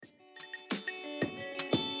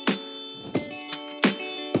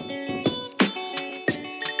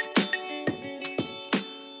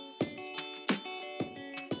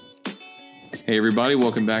Hey, everybody.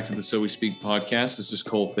 Welcome back to the So We Speak podcast. This is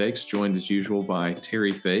Cole Fakes, joined as usual by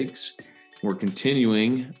Terry Fakes. We're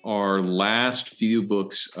continuing our last few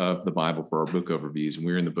books of the Bible for our book overviews, and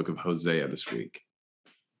we're in the book of Hosea this week.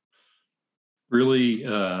 Really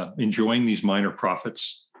enjoying these minor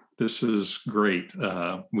prophets. This is great.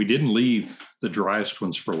 We didn't leave the driest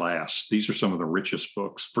ones for last. These are some of the richest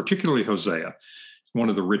books, particularly Hosea, one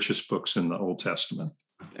of the richest books in the Old Testament.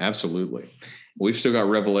 Absolutely. We've still got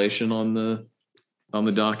Revelation on the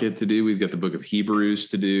docket to do. We've got the book of Hebrews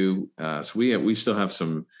to do. So we still have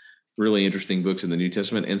some really interesting books in the New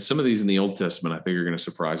Testament, and some of these in the Old Testament I think are going to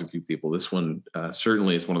surprise a few people. This one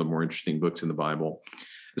certainly is one of the more interesting books in the Bible,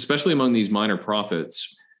 especially among these minor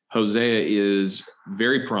prophets. Hosea is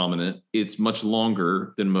very prominent. It's much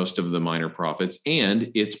longer than most of the minor prophets, and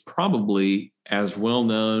it's probably as well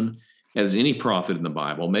known as any prophet in the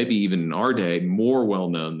Bible, maybe even in our day, more well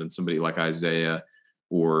known than somebody like Isaiah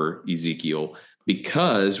or Ezekiel,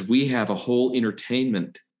 because we have a whole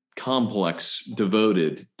entertainment complex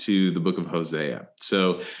devoted to the book of Hosea.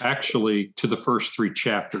 So actually, to the first three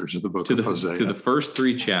chapters of the book of Hosea. To the first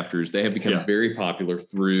three chapters, they have become very popular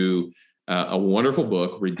through a wonderful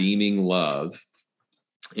book, Redeeming Love.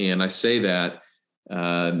 And I say that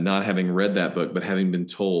not having read that book, but having been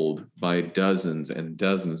told by dozens and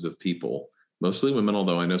dozens of people, mostly women,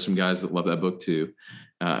 although I know some guys that love that book too.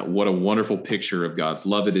 What a wonderful picture of God's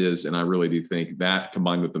love it is. And I really do think that,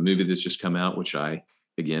 combined with the movie that's just come out, which I,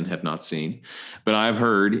 again, have not seen, but I've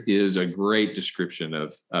heard is a great description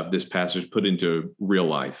of this passage put into real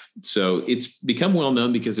life. So it's become well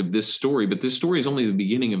known because of this story, but this story is only the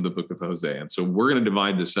beginning of the book of Hosea. And so we're going to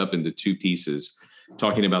divide this up into two pieces,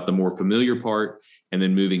 talking about the more familiar part and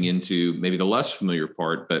then moving into maybe the less familiar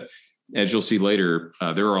part. But as you'll see later,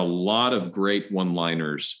 there are a lot of great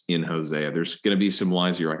one-liners in Hosea. There's going to be some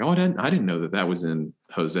lines you're like, oh, I didn't know that was in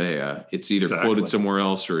Hosea. It's either quoted somewhere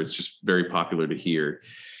else or it's just very popular to hear.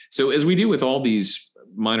 So as we do with all these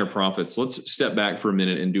minor prophets, let's step back for a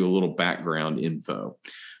minute and do a little background info.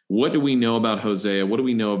 What do we know about Hosea? What do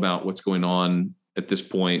we know about what's going on at this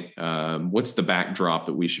point? What's the backdrop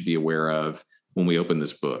that we should be aware of when we open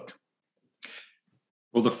this book?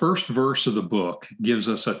 Well, the first verse of the book gives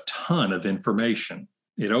us a ton of information.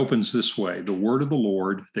 It opens this way: the word of the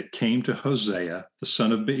Lord that came to Hosea, the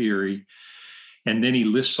son of Beeri. And then he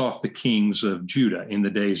lists off the kings of Judah in the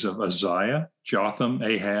days of Uzziah, Jotham,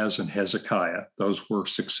 Ahaz, and Hezekiah. Those were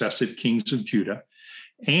successive kings of Judah.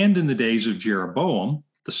 And in the days of Jeroboam,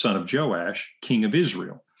 the son of Joash, king of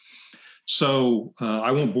Israel. So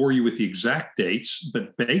I won't bore you with the exact dates,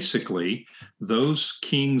 but basically those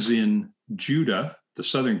kings in Judah, the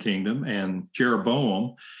southern kingdom, and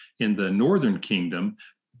Jeroboam in the northern kingdom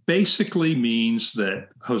basically means that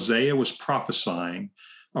Hosea was prophesying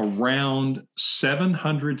around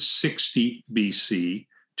 760 BC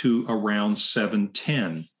to around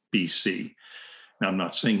 710 BC. Now, I'm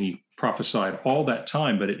not saying he prophesied all that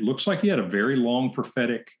time, but it looks like he had a very long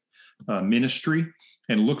prophetic ministry,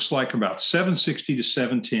 and looks like about 760 to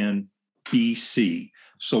 710 BC.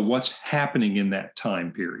 So what's happening in that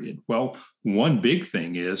time period? Well, one big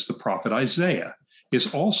thing is the prophet Isaiah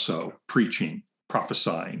is also preaching,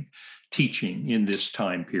 prophesying, teaching in this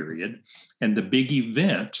time period. And the big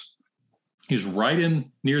event is right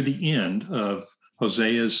in near the end of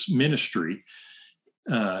Hosea's ministry,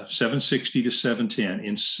 760 to 710.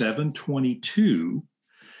 In 722,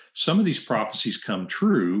 some of these prophecies come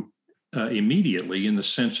true immediately, in the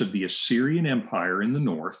sense of the Assyrian Empire in the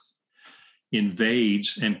north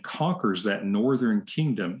invades and conquers that northern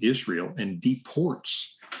kingdom, Israel, and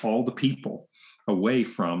deports all the people away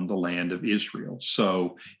from the land of Israel.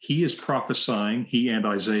 So he is prophesying, he and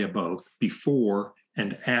Isaiah both, before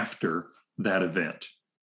and after that event.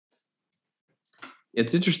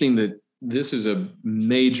 It's interesting that this is a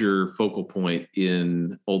major focal point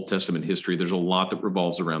in Old Testament history. There's a lot that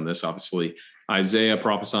revolves around this. Obviously, Isaiah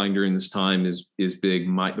prophesying during this time is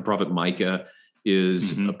big. The prophet Micah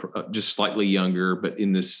is just slightly younger, but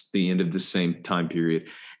in the end of the same time period.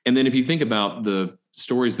 And then if you think about the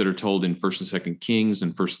stories that are told in 1st and 2nd Kings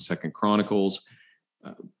and 1st and 2nd Chronicles,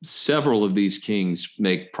 several of these kings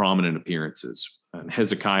make prominent appearances.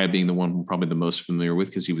 Hezekiah being the one we're probably the most familiar with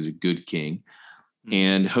because he was a good king.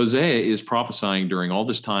 And Hosea is prophesying during all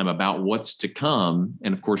this time about what's to come.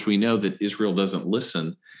 And of course, we know that Israel doesn't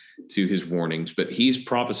listen to his warnings, but he's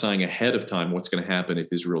prophesying ahead of time what's going to happen if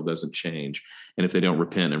Israel doesn't change and if they don't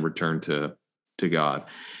repent and return to God.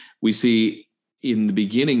 We see in the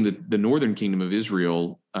beginning that the northern kingdom of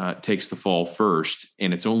Israel takes the fall first,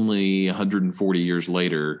 and it's only 140 years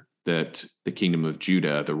later that the kingdom of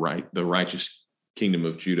Judah, the righteous kingdom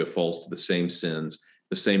of Judah, falls to the same sins,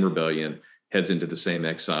 the same rebellion, heads into the same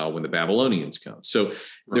exile when the Babylonians come. So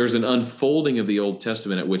there's an unfolding of the Old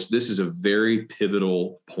Testament at which this is a very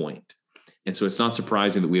pivotal point. And so it's not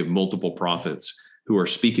surprising that we have multiple prophets who are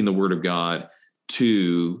speaking the word of God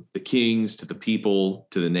to the kings, to the people,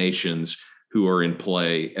 to the nations who are in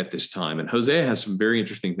play at this time. And Hosea has some very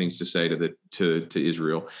interesting things to say to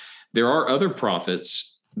Israel. There are other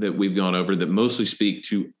prophets that we've gone over that mostly speak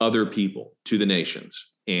to other people, to the nations,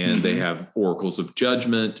 and they have oracles of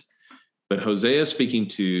judgment. But Hosea is speaking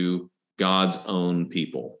to God's own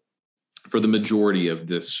people for the majority of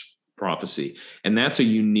this prophecy. And that's a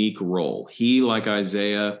unique role. He, like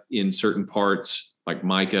Isaiah in certain parts, like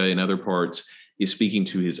Micah in other parts, is speaking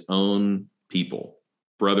to his own people,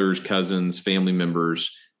 brothers, cousins, family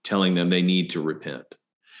members, telling them they need to repent.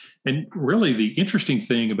 And really, the interesting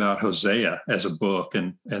thing about Hosea as a book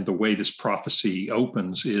and the way this prophecy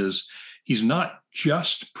opens is he's not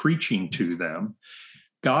just preaching to them.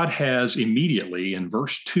 God has immediately, in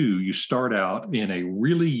verse 2, you start out in a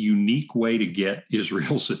really unique way to get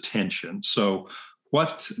Israel's attention. So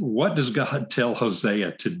what does God tell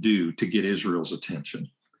Hosea to do to get Israel's attention?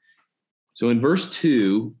 So in verse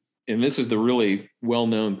 2, and this is the really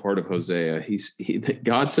well-known part of Hosea,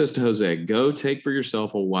 God says to Hosea, go take for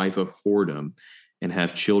yourself a wife of whoredom and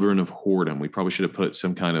have children of whoredom. We probably should have put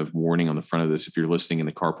some kind of warning on the front of this if you're listening in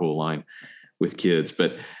the carpool line with kids.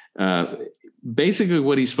 But basically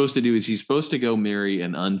what he's supposed to do is he's supposed to go marry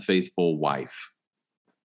an unfaithful wife.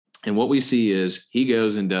 And what we see is he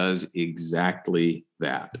goes and does exactly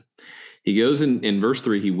that. He goes in verse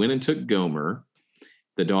 3, he went and took Gomer,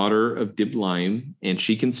 the daughter of Diblaim, and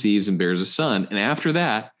she conceives and bears a son. And after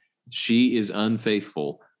that, she is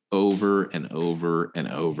unfaithful over and over and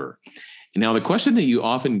over. And now the question that you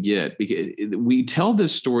often get, because we tell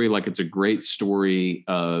this story like it's a great story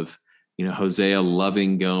of, Hosea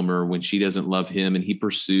loving Gomer when she doesn't love him and he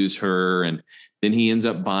pursues her. And then he ends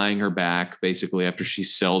up buying her back basically after she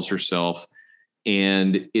sells herself.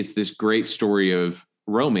 And it's this great story of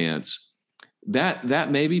romance.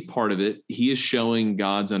 That may be part of it. He is showing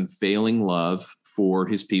God's unfailing love for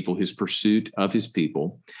his people, his pursuit of his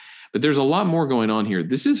people. But there's a lot more going on here.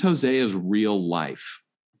 This is Hosea's real life.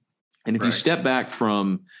 And if you step back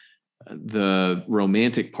from the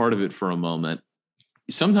romantic part of it for a moment,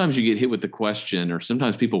 sometimes you get hit with the question, or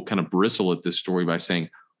sometimes people kind of bristle at this story by saying,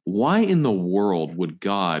 why in the world would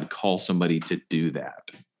God call somebody to do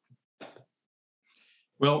that?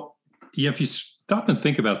 Well, if you stop and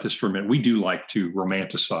think about this for a minute, we do like to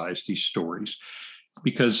romanticize these stories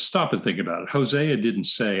because stop and think about it. Hosea didn't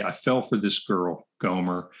say, I fell for this girl,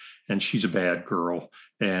 Gomer, and she's a bad girl,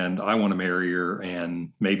 and I want to marry her, and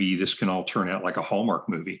maybe this can all turn out like a Hallmark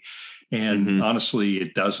movie. And honestly,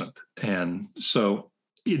 it doesn't. And so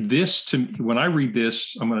this, to me, when I read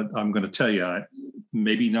this, I'm going to tell you,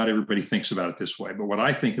 maybe not everybody thinks about it this way, but what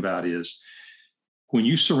I think about is when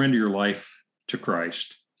you surrender your life to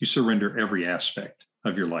Christ, you surrender every aspect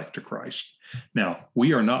of your life to Christ. Now,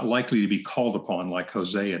 we are not likely to be called upon, like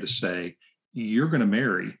Hosea, to say, you're going to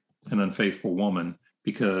marry an unfaithful woman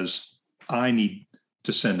because I need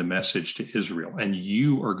to send a message to Israel, and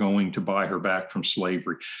you are going to buy her back from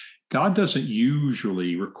slavery. God doesn't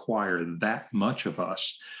usually require that much of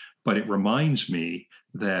us, but it reminds me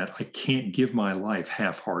that I can't give my life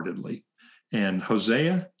half-heartedly. And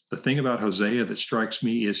Hosea, the thing about Hosea that strikes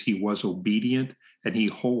me is he was obedient, and he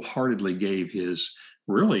wholeheartedly gave his,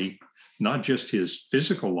 really, not just his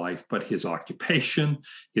physical life, but his occupation,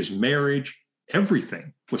 his marriage,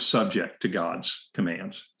 everything was subject to God's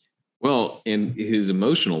commands. Well, in his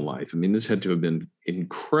emotional life, this had to have been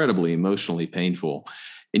incredibly emotionally painful.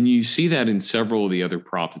 And you see that in several of the other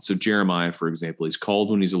prophets. So Jeremiah, for example, he's called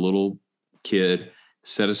when he's a little kid,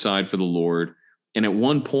 set aside for the Lord. And at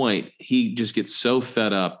one point, he just gets so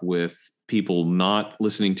fed up with people not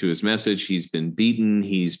listening to his message. He's been beaten.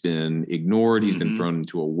 He's been ignored. He's been thrown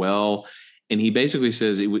into a well. And he basically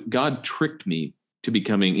says, God tricked me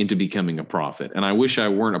into becoming a prophet. And I wish I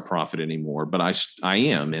weren't a prophet anymore, but I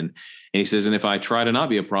am. And he says, and if I try to not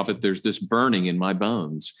be a prophet, there's this burning in my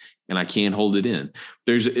bones and I can't hold it in.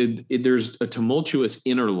 There's a tumultuous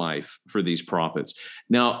inner life for these prophets.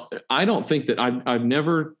 Now, I don't think that I've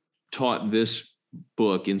never taught this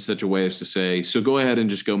book in such a way as to say, so go ahead and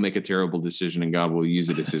just go make a terrible decision and God will use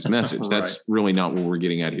it as his message. Right. That's really not what we're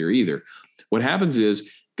getting at here either. What happens is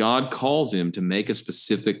God calls him to make a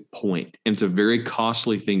specific point, and it's a very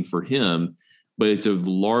costly thing for him, but it's a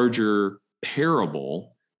larger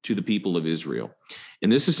parable to the people of Israel.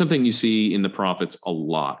 And this is something you see in the prophets a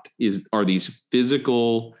lot, are these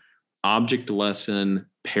physical object lesson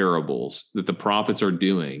parables that the prophets are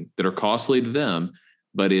doing that are costly to them,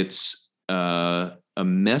 but it's a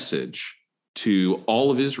message to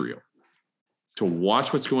all of Israel to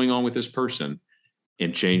watch what's going on with this person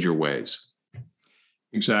and change your ways.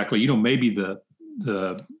 Exactly. Maybe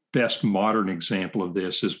the best modern example of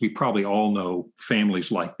this is we probably all know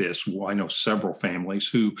families like this. Well, I know several families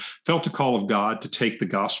who felt a call of God to take the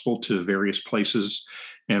gospel to various places.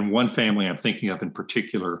 And one family I'm thinking of in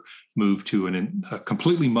particular moved to a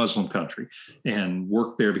completely Muslim country and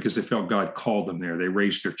worked there because they felt God called them there. They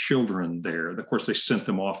raised their children there. Of course, they sent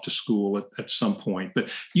them off to school at some point. But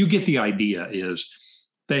you get the idea is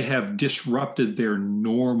they have disrupted their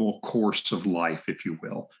normal course of life, if you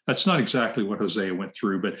will. That's not exactly what Hosea went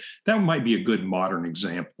through, but that might be a good modern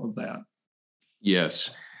example of that. Yes.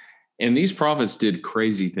 And these prophets did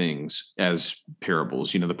crazy things as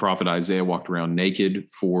parables. The prophet Isaiah walked around naked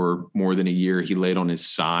for more than a year. He laid on his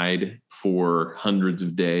side for hundreds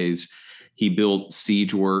of days. He built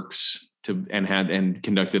siege works and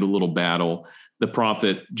conducted a little battle. The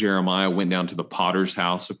prophet Jeremiah went down to the potter's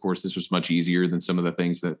house. Of course, this was much easier than some of the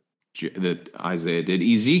things that Isaiah did.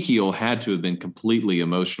 Ezekiel had to have been completely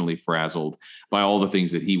emotionally frazzled by all the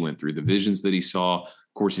things that he went through, the visions that he saw.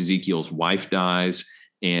 Of course, Ezekiel's wife dies,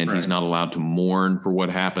 and He's not allowed to mourn for what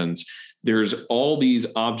happens. There's all these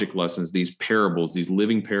object lessons, these parables, these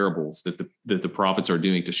living parables that the prophets are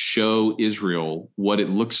doing to show Israel what it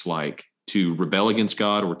looks like to rebel against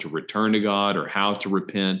God or to return to God, or how to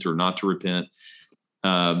repent or not to repent.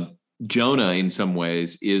 Jonah, in some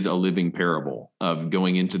ways, is a living parable of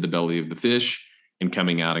going into the belly of the fish and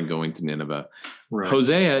coming out and going to Nineveh. Right.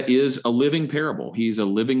 Hosea is a living parable. He's a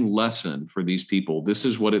living lesson for these people. This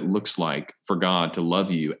is what it looks like for God to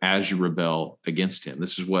love you as you rebel against him.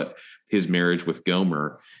 This is what his marriage with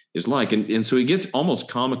Gomer is like. And so he gets almost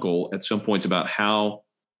comical at some points about how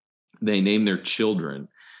they name their children.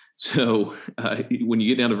 So when you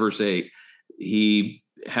get down to verse 8, he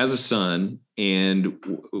has a son, and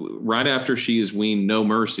right after she is weaned, No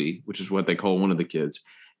Mercy, which is what they call one of the kids,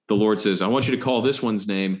 the Lord says, I want you to call this one's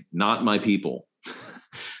name, Not My People.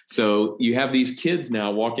 So you have these kids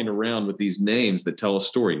now walking around with these names that tell a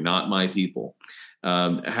story, Not My People.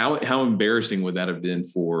 How embarrassing would that have been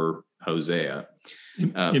for Hosea?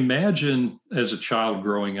 Imagine as a child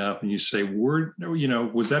growing up and you say,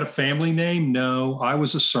 was that a family name? No, I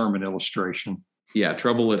was a sermon illustration. Yeah,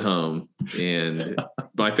 Trouble at Home. And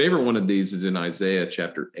my favorite one of these is in Isaiah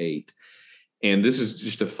chapter 8. And this is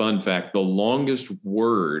just a fun fact. The longest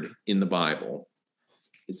word in the Bible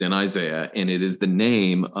is in Isaiah, and it is the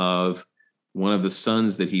name of one of the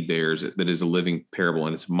sons that he bears that is a living parable.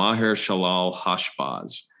 And it's Maher Shalal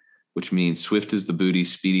Hashbaz, which means swift is the booty,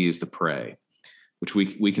 speedy is the prey, which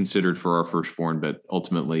we considered for our firstborn, but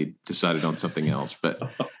ultimately decided on something else. But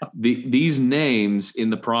these names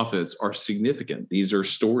in the prophets are significant. These are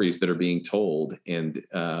stories that are being told, and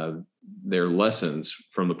they're lessons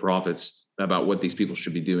from the prophets about what these people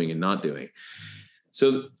should be doing and not doing.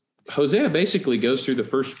 So Hosea basically goes through the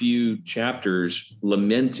first few chapters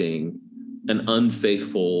lamenting an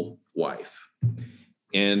unfaithful wife.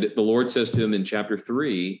 And the Lord says to him in chapter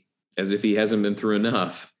 3, as if he hasn't been through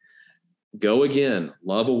enough, go again,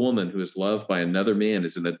 love a woman who is loved by another man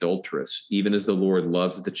as an adulteress, even as the Lord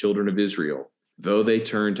loves the children of Israel, though they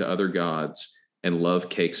turn to other gods and love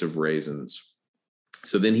cakes of raisins.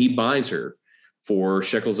 So then he buys her for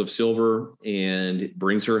shekels of silver and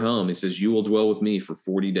brings her home. He says, you will dwell with me for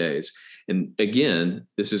 40 days. And again,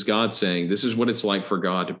 this is God saying, this is what it's like for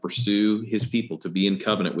God to pursue his people, to be in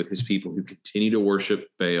covenant with his people who continue to worship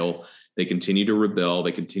Baal. They continue to rebel.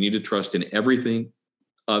 They continue to trust in everything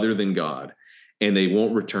other than God, and they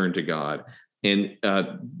won't return to God. And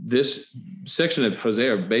this section of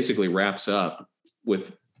Hosea basically wraps up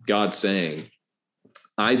with God saying,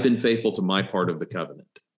 I've been faithful to my part of the covenant,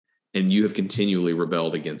 and you have continually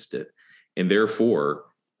rebelled against it. And therefore,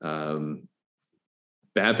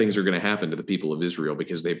 bad things are going to happen to the people of Israel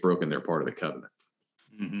because they've broken their part of the covenant.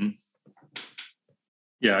 Mm-hmm.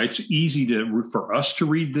 Yeah, it's easy for us to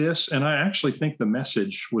read this, and I actually think the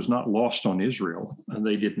message was not lost on Israel.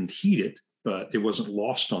 They didn't heed it, but it wasn't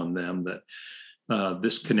lost on them that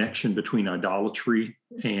this connection between idolatry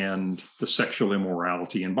and the sexual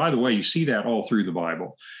immorality. And by the way, you see that all through the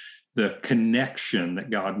Bible. The connection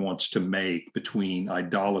that God wants to make between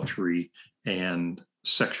idolatry and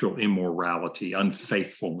sexual immorality,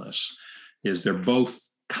 unfaithfulness, is they're both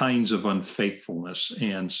kinds of unfaithfulness.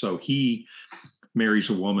 And so he marries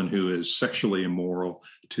a woman who is sexually immoral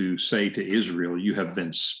to say to Israel, you have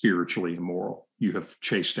been spiritually immoral. You have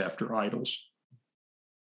chased after idols.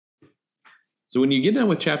 So when you get done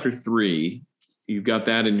with chapter 3, you've got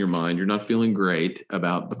that in your mind. You're not feeling great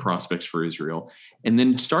about the prospects for Israel. And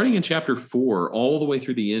then starting in chapter 4, all the way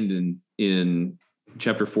through the end in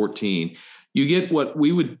chapter 14, You get what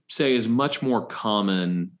we would say is much more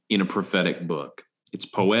common in a prophetic book. It's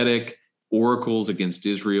poetic, oracles against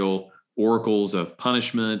Israel, oracles of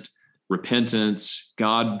punishment, repentance,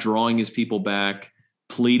 God drawing his people back,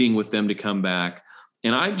 pleading with them to come back.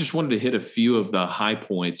 And I just wanted to hit a few of the high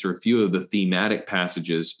points or a few of the thematic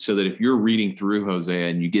passages so that if you're reading through Hosea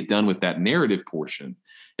and you get done with that narrative portion,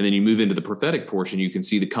 and then you move into the prophetic portion, you can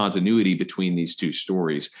see the continuity between these two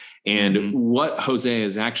stories and what Hosea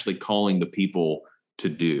is actually calling the people to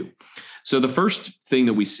do. So the first thing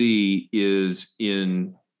that we see is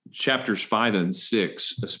in chapters 5 and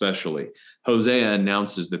 6, especially, Hosea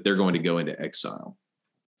announces that they're going to go into exile.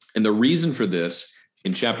 And the reason for this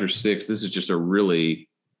in chapter 6, this is just a really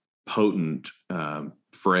potent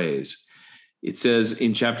phrase. It says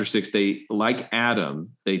in chapter 6, they, like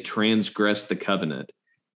Adam, they transgressed the covenant.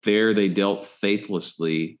 There they dealt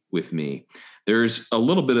faithlessly with me. There's a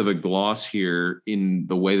little bit of a gloss here in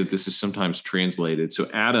the way that this is sometimes translated. So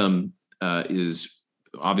Adam is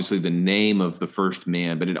obviously the name of the first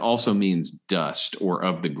man, but it also means dust or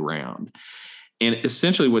of the ground. And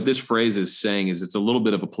essentially what this phrase is saying is it's a little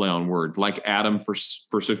bit of a play on words. Like Adam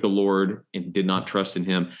forsook the Lord and did not trust in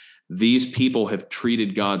him, these people have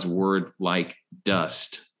treated God's word like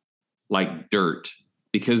dust, like dirt.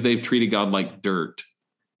 Because they've treated God like dirt,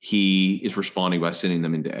 he is responding by sending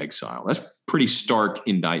them into exile. That's pretty stark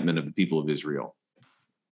indictment of the people of Israel.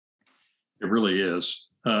 It really is.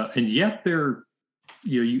 And yet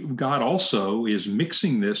God also is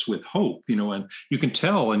mixing this with hope, and you can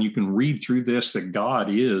tell and you can read through this that God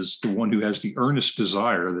is the one who has the earnest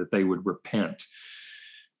desire that they would repent.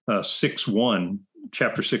 6:1,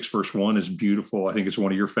 chapter 6, verse 1 is beautiful. I think it's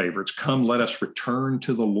one of your favorites. Come, let us return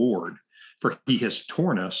to the Lord, for he has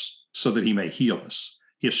torn us so that he may heal us.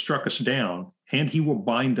 He has struck us down, and he will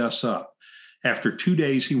bind us up. After 2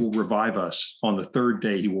 days, he will revive us. On the third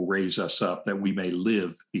day, he will raise us up that we may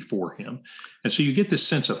live before him. And so you get this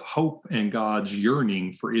sense of hope and God's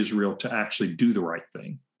yearning for Israel to actually do the right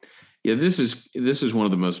thing. Yeah, this is one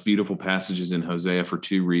of the most beautiful passages in Hosea for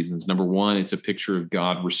two reasons. Number one, it's a picture of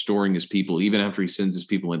God restoring his people. Even after he sends his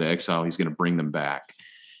people into exile, he's going to bring them back.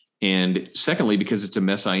 And secondly, because it's a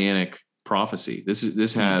messianic prophecy.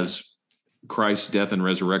 This has Christ's death and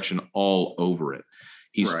resurrection all over it.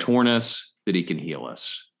 He's torn us that he can heal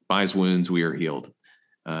us. By his wounds, we are healed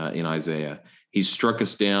in Isaiah. He's struck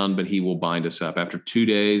us down, but he will bind us up. After 2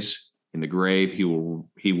 days in the grave, he will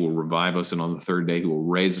revive us. And on the third day, he will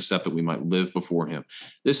raise us up that we might live before him.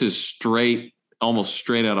 This is almost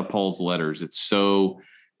straight out of Paul's letters. It's so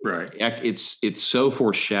It's so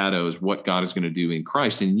foreshadows what God is going to do in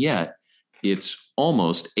Christ. And yet it's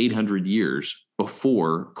almost 800 years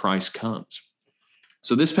before Christ comes.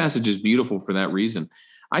 So this passage is beautiful for that reason.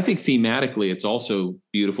 I think thematically, it's also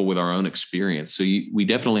beautiful with our own experience. So we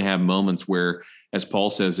definitely have moments where, as Paul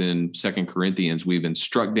says in 2 Corinthians, we've been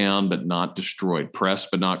struck down but not destroyed, pressed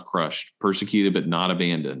but not crushed, persecuted but not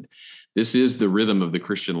abandoned. This is the rhythm of the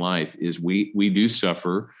Christian life, is we do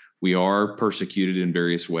suffer. We are persecuted in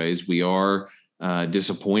various ways. We are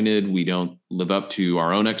disappointed. We don't live up to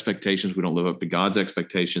our own expectations. We don't live up to God's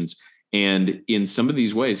expectations. And in some of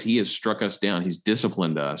these ways, he has struck us down. He's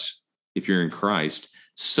disciplined us, if you're in Christ,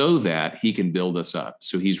 so that he can build us up.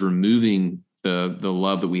 So he's removing the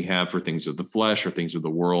love that we have for things of the flesh or things of the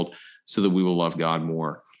world so that we will love God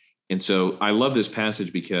more. And so I love this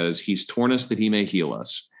passage because he's torn us that he may heal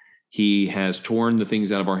us. He has torn the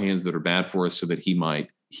things out of our hands that are bad for us so that he might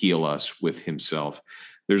heal us with himself.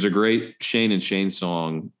 There's a great Shane and Shane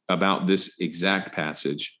song about this exact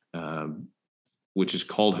passage, which is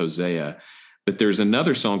called Hosea. But there's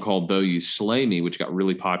another song called Though You Slay Me, which got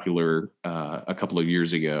really popular a couple of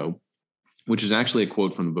years ago, which is actually a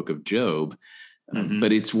quote from the book of Job.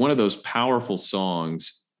 But it's one of those powerful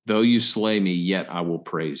songs, though you slay me, yet I will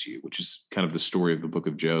praise you, which is kind of the story of the book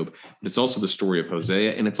of Job. But it's also the story of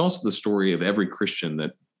Hosea. And it's also the story of every Christian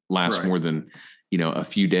that lasts more than a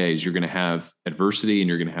few days. You're going to have adversity and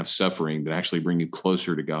you're going to have suffering that actually bring you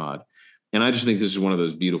closer to God. And I just think this is one of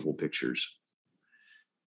those beautiful pictures.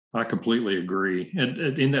 I completely agree. And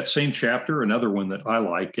in that same chapter, another one that I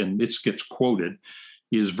like, and it gets quoted,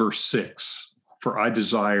 is verse 6. For I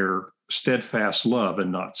desire steadfast love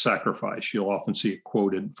and not sacrifice. You'll often see it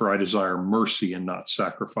quoted, for I desire mercy and not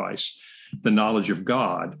sacrifice, the knowledge of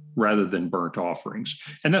God rather than burnt offerings.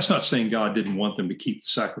 And that's not saying God didn't want them to keep the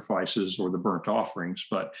sacrifices or the burnt offerings,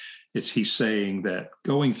 but he's saying that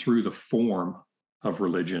going through the form of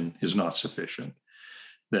religion is not sufficient,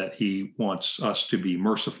 that he wants us to be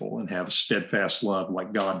merciful and have steadfast love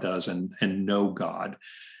like God does and know God.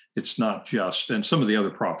 It's not just, and some of the other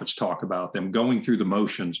prophets talk about them going through the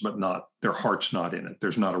motions, but not, their heart's not in it.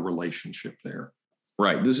 There's not a relationship there.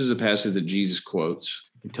 Right. This is a passage that Jesus quotes.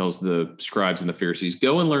 He tells the scribes and the Pharisees,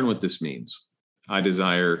 go and learn what this means. I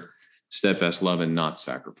desire steadfast love and not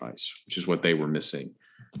sacrifice, which is what they were missing,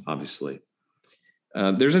 obviously.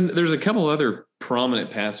 There's a couple other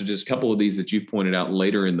prominent passages, a couple of these that you've pointed out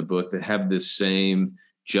later in the book that have this same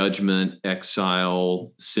judgment,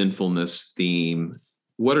 exile, sinfulness theme.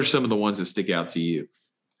 What are some of the ones that stick out to you?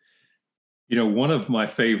 You know, one of my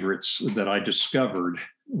favorites that I discovered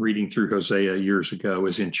reading through Hosea years ago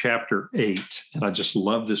is in chapter 8. And I just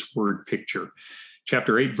love this word picture.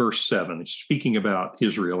 Chapter 8, verse 7, it's speaking about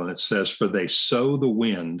Israel, and it says, for they sow the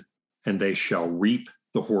wind and they shall reap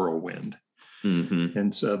the whirlwind. Mm-hmm.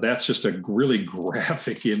 And so that's just a really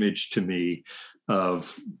graphic image to me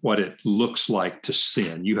of what it looks like to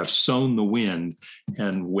sin. You have sown the wind,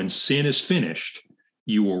 and when sin is finished,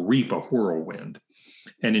 you will reap a whirlwind.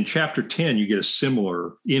 And in chapter 10, you get a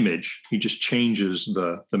similar image. He just changes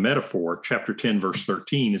the metaphor. Chapter 10, verse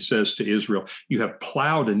 13, it says to Israel, you have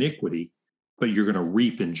plowed iniquity, but you're going to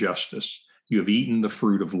reap injustice. You have eaten the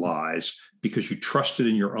fruit of lies because you trusted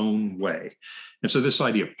in your own way. And so this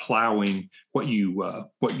idea of plowing, what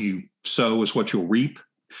you sow is what you'll reap.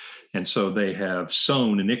 And so they have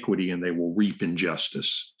sown iniquity and they will reap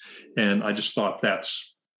injustice. And I just thought that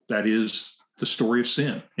is the story of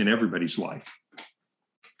sin in everybody's life.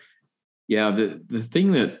 Yeah, the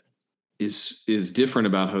thing that is different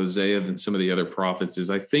about Hosea than some of the other prophets is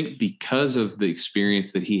I think because of the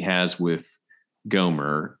experience that he has with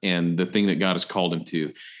Gomer and the thing that God has called him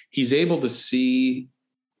to, he's able to see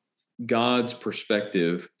God's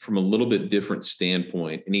perspective from a little bit different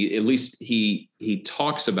standpoint. And he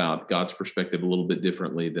talks about God's perspective a little bit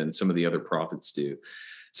differently than some of the other prophets do.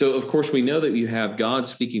 So, of course, we know that you have God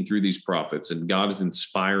speaking through these prophets and God is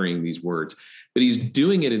inspiring these words, but he's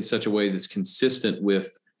doing it in such a way that's consistent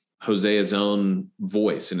with Hosea's own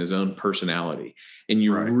voice and his own personality. And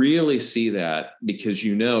you really see that because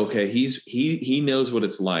okay, he knows what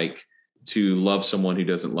it's like to love someone who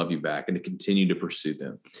doesn't love you back and to continue to pursue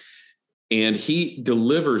them. And he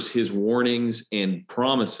delivers his warnings and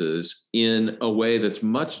promises in a way that's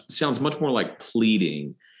sounds much more like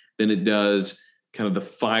pleading than it does kind of the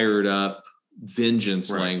fired up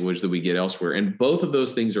vengeance language that we get elsewhere. And both of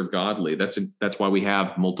those things are godly. That's why we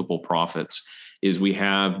have multiple prophets, is we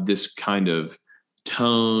have this kind of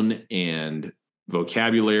tone and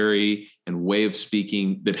vocabulary and way of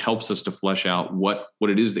speaking that helps us to flesh out what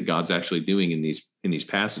it is that God's actually doing in these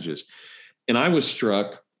passages. And I was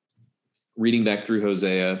struck reading back through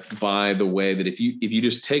Hosea by the way that if you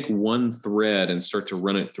just take one thread and start to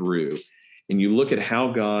run it through and you look at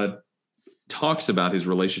how God talks about his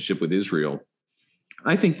relationship with Israel,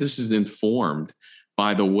 I think this is informed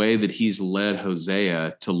by the way that he's led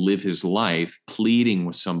Hosea to live his life, pleading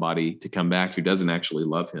with somebody to come back who doesn't actually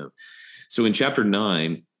love him. So in chapter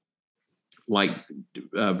 9,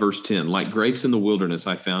 verse 10, like grapes in the wilderness,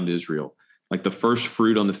 I found Israel, like the first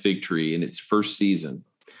fruit on the fig tree in its first season.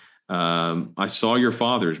 I saw your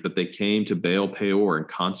fathers, but they came to Baal Peor and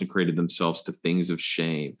consecrated themselves to things of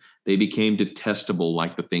shame. They became detestable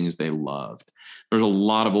like the things they loved. There's a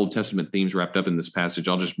lot of Old Testament themes wrapped up in this passage.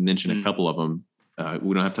 I'll just mention a couple of them.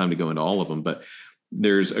 We don't have time to go into all of them, but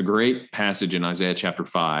there's a great passage in Isaiah chapter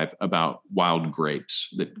 5 about wild grapes,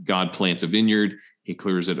 that God plants a vineyard, he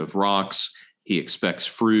clears it of rocks, he expects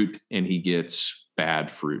fruit, and he gets bad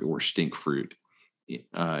fruit or stink fruit.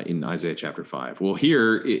 In Isaiah chapter 5. Well,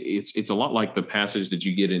 here it's a lot like the passage that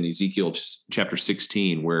you get in Ezekiel chapter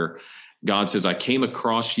 16, where God says, I came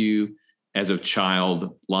across you as a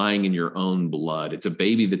child lying in your own blood. It's a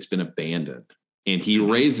baby that's been abandoned, and he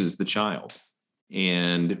raises the child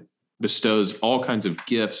and bestows all kinds of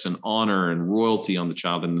gifts and honor and royalty on the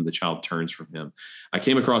child, and then the child turns from him. I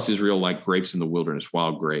came across Israel like grapes in the wilderness,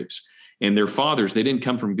 wild grapes. And their fathers, they didn't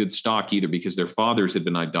come from good stock either, because their fathers had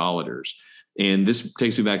been idolaters. And this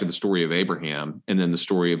takes me back to the story of Abraham and then the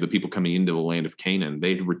story of the people coming into the land of Canaan.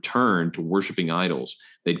 They'd returned to worshiping idols.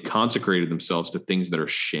 They'd consecrated themselves to things that are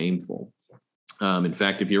shameful. In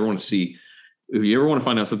fact, if you ever want to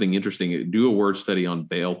find out something interesting, do a word study on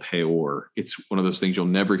Baal Peor. It's one of those things you'll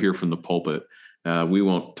never hear from the pulpit. We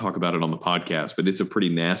won't talk about it on the podcast, but it's a pretty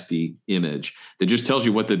nasty image that just tells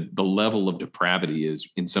you what the level of depravity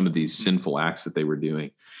is in some of these sinful acts that they were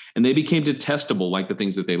doing. And they became detestable like the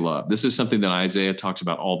things that they love. This is something that Isaiah talks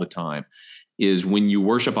about all the time, is when you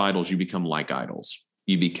worship idols, you become like idols.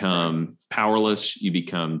 You become powerless, you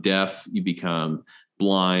become deaf, you become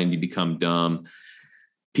blind, you become dumb.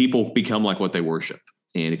 People become like what they worship.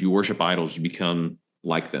 And if you worship idols, you become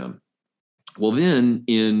like them. Well, then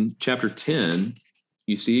in chapter 10,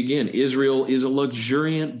 you see again, Israel is a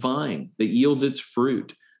luxuriant vine that yields its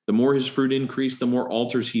fruit. The more his fruit increased, the more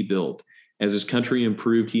altars he built. As his country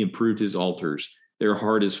improved, he improved his altars. Their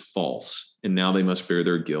heart is false, and now they must bear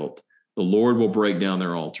their guilt. The Lord will break down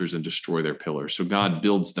their altars and destroy their pillars. So God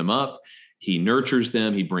builds them up. He nurtures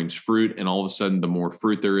them. He brings fruit. And all of a sudden, the more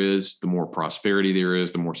fruit there is, the more prosperity there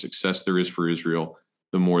is, the more success there is for Israel,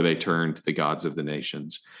 the more they turn to the gods of the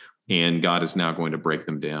nations. And God is now going to break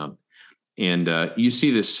them down. And you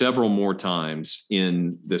see this several more times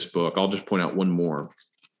in this book. I'll just point out one more,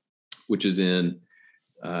 which is in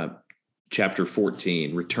chapter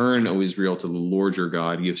 14. Return, O Israel, to the Lord your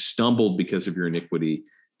God. You have stumbled because of your iniquity.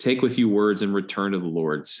 Take with you words and return to the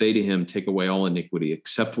Lord. Say to him, take away all iniquity,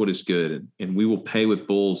 accept what is good, and we will pay with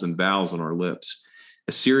bulls and vows on our lips.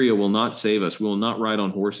 Assyria will not save us. We will not ride on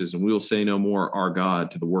horses, and we will say no more, our God,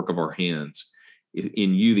 to the work of our hands.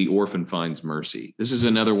 In you, the orphan finds mercy. This is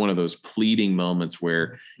another one of those pleading moments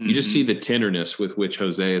where you just see the tenderness with which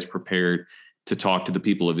Hosea is prepared to talk to the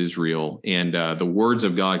people of Israel, and the words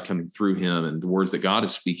of God coming through him, and the words that God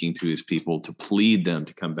is speaking to his people to plead them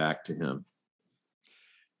to come back to him.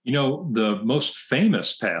 You know, the most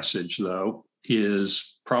famous passage, though,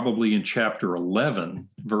 is probably in chapter 11,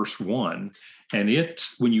 verse 1. And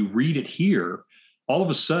when you read it here, all of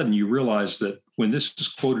a sudden you realize that when this is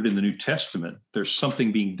quoted in the New Testament, there's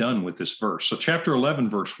something being done with this verse. So chapter 11,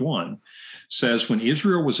 verse 1 says, when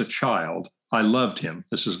Israel was a child, I loved him.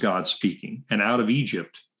 This is God speaking. And out of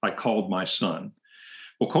Egypt, I called my son.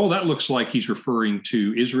 Well, Cole, that looks like he's referring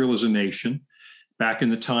to Israel as a nation. Back in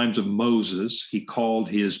the times of Moses, he called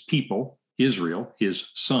his people, Israel,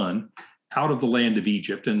 his son, out of the land of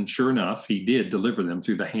Egypt. And sure enough, he did deliver them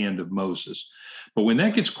through the hand of Moses. But when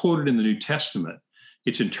that gets quoted in the New Testament,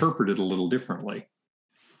 it's interpreted a little differently.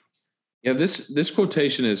 Yeah, this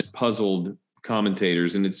quotation has puzzled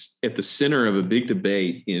commentators, and it's at the center of a big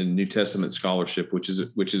debate in New Testament scholarship, which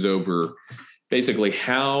is over basically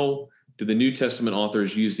how do the New Testament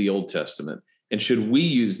authors use the Old Testament, and should we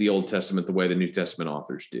use the Old Testament the way the New Testament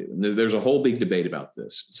authors do? And there's a whole big debate about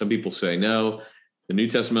this. Some people say no, the New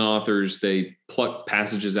Testament authors, they pluck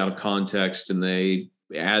passages out of context and they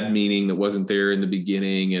add meaning that wasn't there in the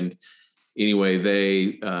beginning, and anyway,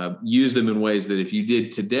 they use them in ways that if you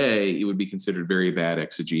did today, it would be considered very bad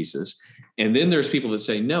exegesis. And then there's people that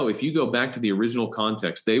say, no, if you go back to the original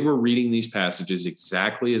context, they were reading these passages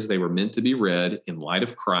exactly as they were meant to be read in light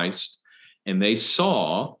of Christ. And they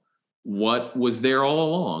saw what was there all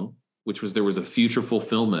along, which was there was a future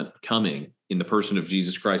fulfillment coming in the person of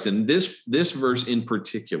Jesus Christ. And this verse in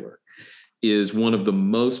particular is one of the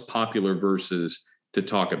most popular verses to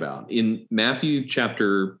talk about. In Matthew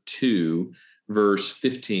chapter 2, verse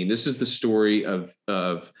 15, this is the story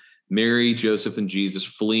of Mary, Joseph, and Jesus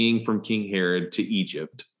fleeing from King Herod to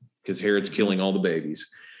Egypt because Herod's killing all the babies.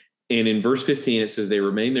 And in verse 15, it says they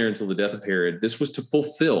remained there until the death of Herod. This was to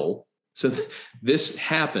fulfill. So this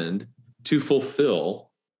happened to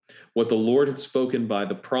fulfill what the Lord had spoken by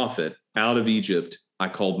the prophet, out of Egypt, I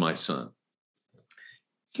called my son.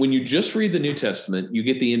 When you just read the New Testament, you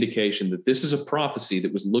get the indication that this is a prophecy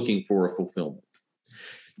that was looking for a fulfillment.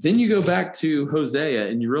 Then you go back to Hosea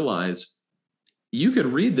and you realize you could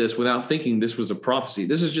read this without thinking this was a prophecy.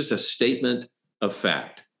 This is just a statement of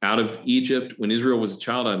fact. Out of Egypt, when Israel was a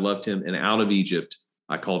child, I loved him, and out of Egypt,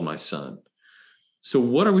 I called my son. So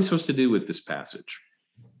what are we supposed to do with this passage?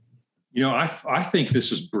 You know, I think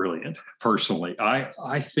this is brilliant, personally.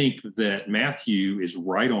 I think that Matthew is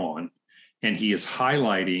right on, and he is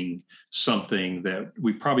highlighting something that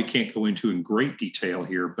we probably can't go into in great detail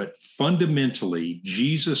here, but fundamentally,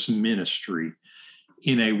 Jesus' ministry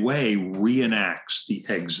in a way reenacts the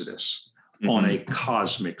Exodus on a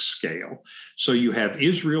cosmic scale. So you have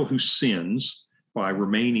Israel who sins by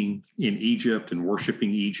remaining in Egypt and worshiping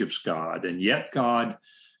Egypt's God, and yet God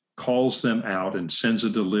calls them out and sends a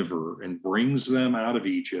deliverer and brings them out of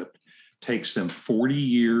Egypt, takes them 40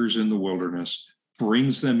 years in the wilderness,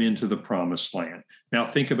 brings them into the promised land. Now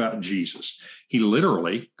think about Jesus. He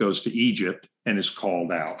literally goes to Egypt and is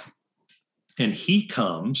called out. And he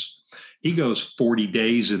goes 40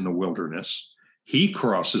 days in the wilderness. He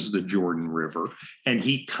crosses the Jordan River, and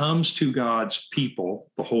he comes to God's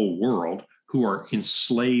people, the whole world, who are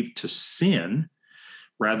enslaved to sin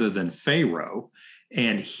rather than Pharaoh.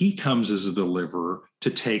 And he comes as a deliverer to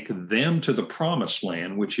take them to the promised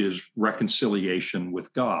land, which is reconciliation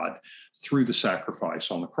with God through the sacrifice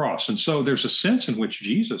on the cross. And so there's a sense in which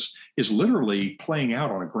Jesus is literally playing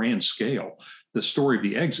out on a grand scale the story of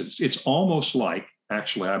the Exodus. It's almost like,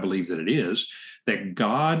 actually, I believe that it is, that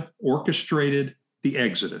God orchestrated the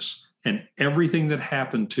Exodus. and everything that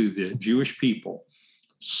happened to the Jewish people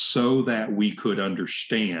so that we could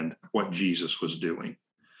understand what Jesus was doing.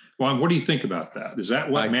 Well, what do you think about that? Is that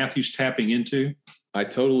what Matthew's tapping into? I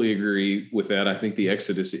totally agree with that. I think the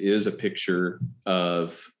Exodus is a picture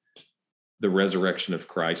of the resurrection of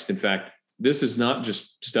Christ. In fact, this is not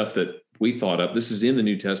just stuff that we thought up. This is in the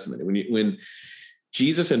New Testament. When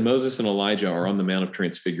Jesus and Moses and Elijah are on the Mount of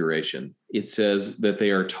Transfiguration, it says that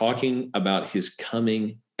they are talking about his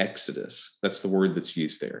coming Exodus. That's the word that's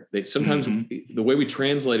used there. They sometimes, the way we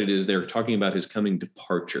translate it is they're talking about his coming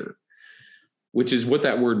departure, which is what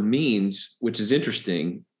that word means, which is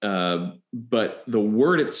interesting. But the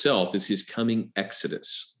word itself is his coming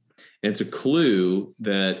Exodus. And it's a clue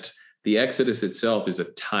that the Exodus itself is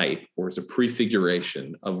a type or is a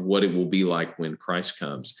prefiguration of what it will be like when Christ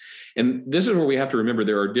comes. And this is where we have to remember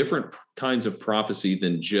there are different kinds of prophecy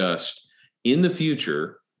than just in the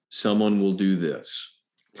future, someone will do this.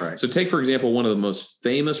 Right. So take, for example, one of the most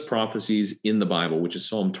famous prophecies in the Bible, which is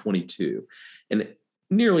Psalm 22. And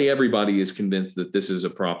nearly everybody is convinced that this is a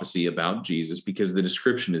prophecy about Jesus because the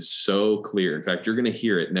description is so clear. In fact, you're going to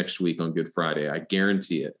hear it next week on Good Friday. I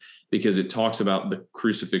guarantee it, because it talks about the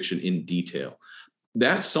crucifixion in detail.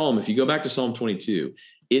 That psalm, if you go back to Psalm 22,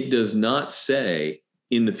 it does not say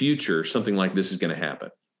in the future something like this is going to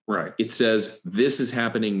happen. Right. It says this is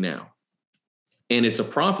happening now. And it's a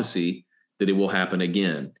prophecy that it will happen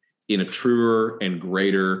again in a truer and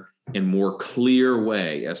greater and more clear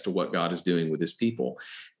way as to what God is doing with his people.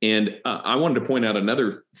 And I wanted to point out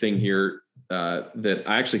another thing here that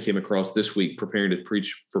I actually came across this week preparing to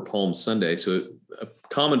preach for Palm Sunday. So a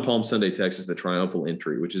common Palm Sunday text is the triumphal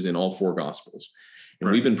entry, which is in all four Gospels. And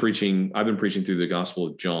I've been preaching through the Gospel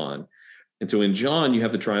of John. And so in John, you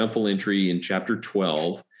have the triumphal entry in chapter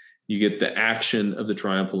 12. You get the action of the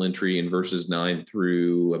triumphal entry in verses 9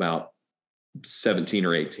 through about 17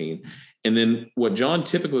 or 18. And then what John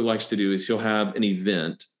typically likes to do is he'll have an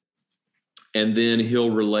event and then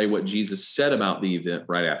he'll relay what Jesus said about the event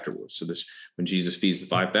right afterwards. So this, when Jesus feeds the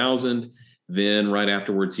 5,000, then right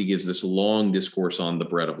afterwards, he gives this long discourse on the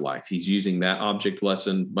bread of life. He's using that object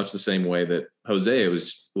lesson much the same way that Hosea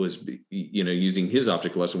was using his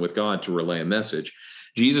object lesson with God to relay a message.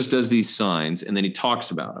 Jesus does these signs and then he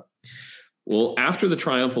talks about them. Well, after the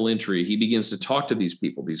triumphal entry, he begins to talk to these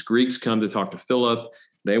people. These Greeks come to talk to Philip.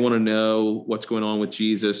 They want to know what's going on with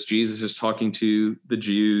Jesus. Jesus is talking to the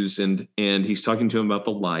Jews and he's talking to them about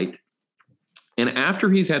the light. And after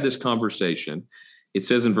he's had this conversation, it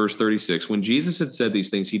says in verse 36, when Jesus had said these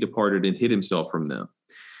things, he departed and hid himself from them.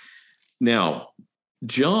 Now,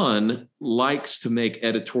 John likes to make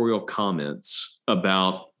editorial comments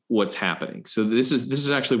about what's happening. So this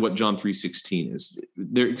is actually what John 3:16 is.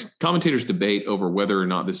 Commentators debate over whether or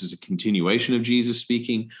not this is a continuation of Jesus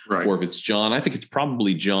speaking, right, or if it's John. I think it's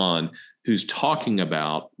probably John who's talking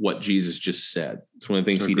about what Jesus just said. It's one of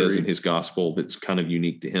the things he does in his gospel that's kind of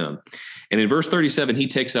unique to him. And in verse 37, he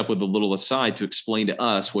takes up with a little aside to explain to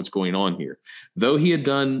us what's going on here. Though he had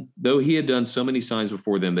done so many signs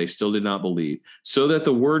before them, they still did not believe, so that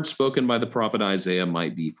the word spoken by the prophet Isaiah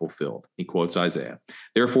might be fulfilled. He quotes Isaiah.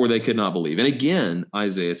 Therefore, they could not believe. And again,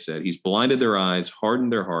 Isaiah said, he's blinded their eyes,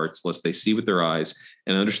 hardened their hearts, lest they see with their eyes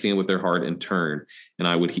and understand with their heart and turn, and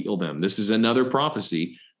I would heal them. This is another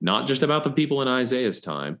prophecy, not just about the people in Isaiah's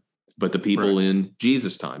time, but the people in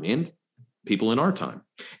Jesus' time and people in our time.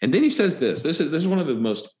 And then he says this is one of the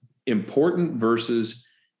most important verses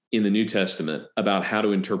in the New Testament about how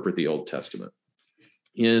to interpret the Old Testament.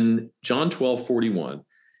 In John 12:41,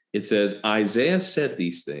 it says, Isaiah said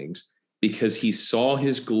these things because he saw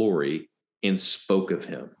his glory and spoke of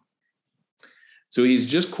him. So he's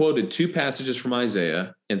just quoted two passages from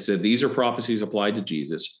Isaiah and said, these are prophecies applied to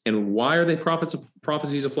Jesus. And why are they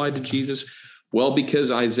prophecies applied to Jesus? Well,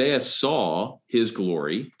 because Isaiah saw his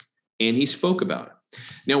glory and he spoke about it.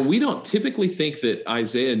 Now, we don't typically think that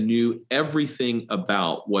Isaiah knew everything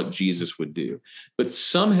about what Jesus would do, but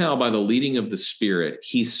somehow by the leading of the Spirit,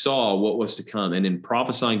 he saw what was to come. And in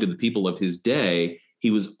prophesying to the people of his day,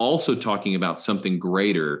 he was also talking about something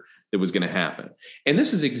greater that was going to happen. And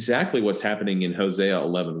this is exactly what's happening in Hosea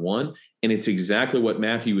 11:1. And it's exactly what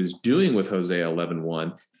Matthew is doing with Hosea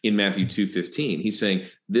 11:1 in Matthew 2:15. He's saying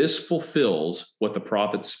this fulfills what the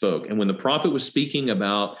prophet spoke. And when the prophet was speaking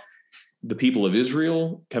about the people of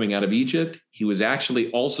Israel coming out of Egypt, he was actually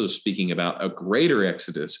also speaking about a greater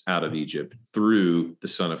exodus out of Egypt through the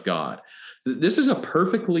Son of God. This is a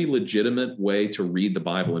perfectly legitimate way to read the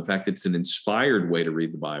Bible. In fact, it's an inspired way to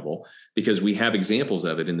read the Bible because we have examples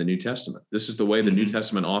of it in the New Testament. This is the way the New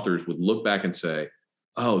Testament authors would look back and say,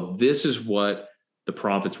 oh, this is what the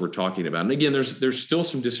prophets were talking about. And again, there's still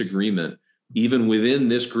some disagreement even within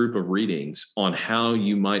this group of readings, on how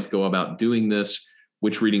you might go about doing this,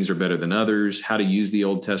 which readings are better than others, how to use the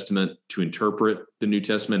Old Testament to interpret the New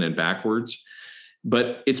Testament and backwards.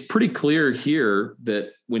 But it's pretty clear here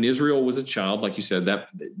that when Israel was a child, like you said, that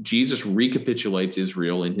Jesus recapitulates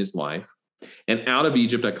Israel in his life. And out of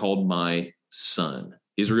Egypt, I called my son.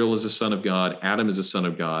 Israel is a son of God. Adam is a son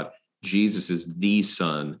of God. Jesus is the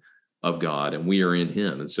son of God, and we are in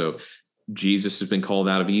him. And so Jesus has been called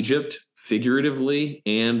out of Egypt, figuratively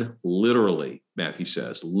and literally, Matthew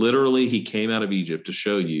says. Literally, he came out of Egypt to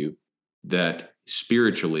show you that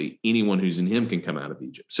spiritually, anyone who's in him can come out of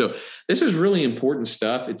Egypt. So this is really important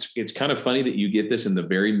stuff. It's kind of funny that you get this in the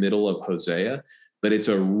very middle of Hosea, but it's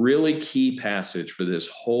a really key passage for this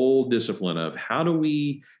whole discipline of how do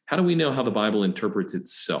we know how the Bible interprets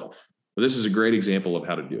itself? Well, this is a great example of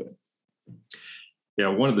how to do it. Yeah,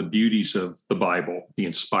 one of the beauties of the Bible, the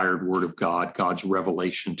inspired word of God, God's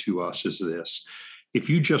revelation to us is this. If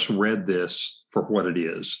you just read this for what it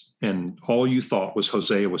is, and all you thought was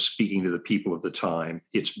Hosea was speaking to the people of the time,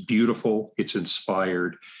 it's beautiful, it's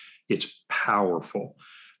inspired, it's powerful.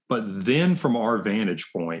 But then from our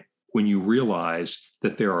vantage point, when you realize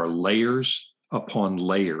that there are layers upon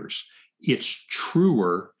layers, it's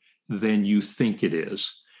truer than you think it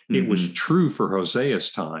is. Mm-hmm. It was true for Hosea's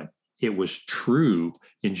time. It was true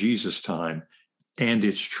in Jesus' time, and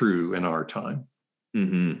it's true in our time.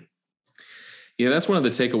 Mm-hmm. Yeah, that's one of the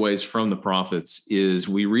takeaways from the prophets is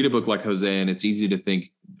we read a book like Hosea, and it's easy to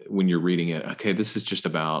think when you're reading it, okay, this is just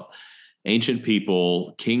about ancient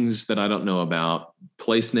people, kings that I don't know about,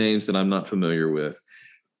 place names that I'm not familiar with.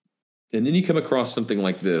 And then you come across something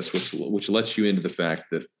like this, which lets you into the fact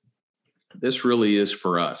that this really is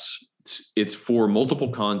for us. It's for multiple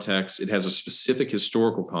contexts. It has a specific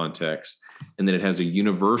historical context, and then it has a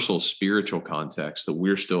universal spiritual context that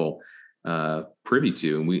we're still privy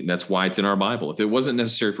to. And that's why it's in our Bible. If it wasn't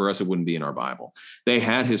necessary for us, it wouldn't be in our Bible. They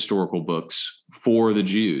had historical books for the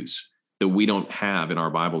Jews that we don't have in our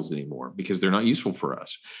Bibles anymore because they're not useful for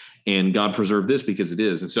us. And God preserved this because it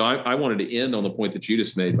is. And so I wanted to end on the point that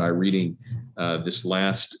Judas made by reading this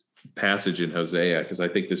last passage in Hosea, because I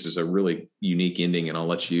think this is a really unique ending, and I'll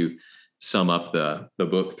let you sum up the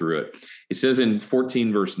book through it. It says in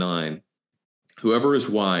 14 verse 9, whoever is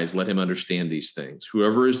wise, let him understand these things.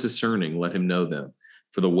 Whoever is discerning, let him know them.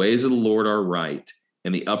 For the ways of the Lord are right,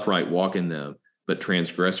 and the upright walk in them, but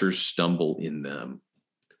transgressors stumble in them.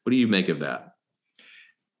 What do you make of that?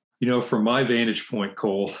 You know, from my vantage point,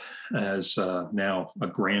 Cole, as now a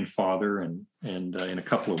grandfather and in a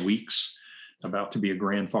couple of weeks, about to be a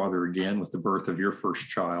grandfather again with the birth of your first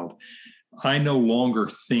child, I no longer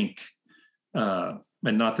think, and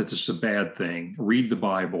not that this is a bad thing, read the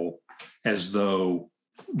Bible as though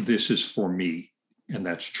this is for me. And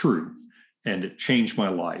that's true. And it changed my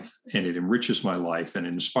life, and it enriches my life, and it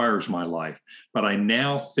inspires my life. But I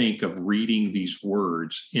now think of reading these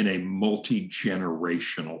words in a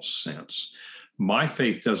multi-generational sense. My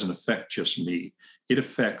faith doesn't affect just me. It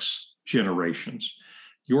affects generations.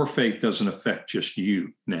 Your faith doesn't affect just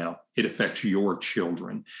you now. It affects your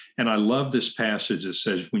children. And I love this passage that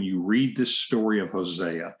says, when you read this story of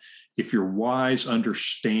Hosea, if you're wise,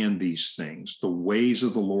 understand these things. The ways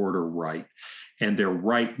of the Lord are right. And they're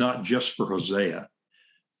right not just for Hosea,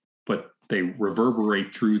 but they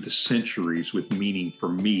reverberate through the centuries with meaning for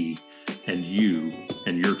me and you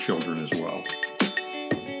and your children as well.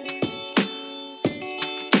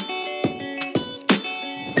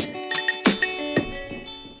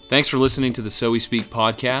 Thanks for listening to the So We Speak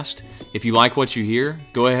podcast. If you like what you hear,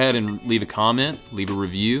 go ahead and leave a comment, leave a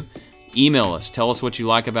review, email us, tell us what you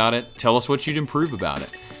like about it, tell us what you'd improve about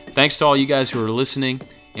it. Thanks to all you guys who are listening,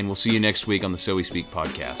 and we'll see you next week on the So We Speak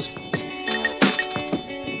podcast.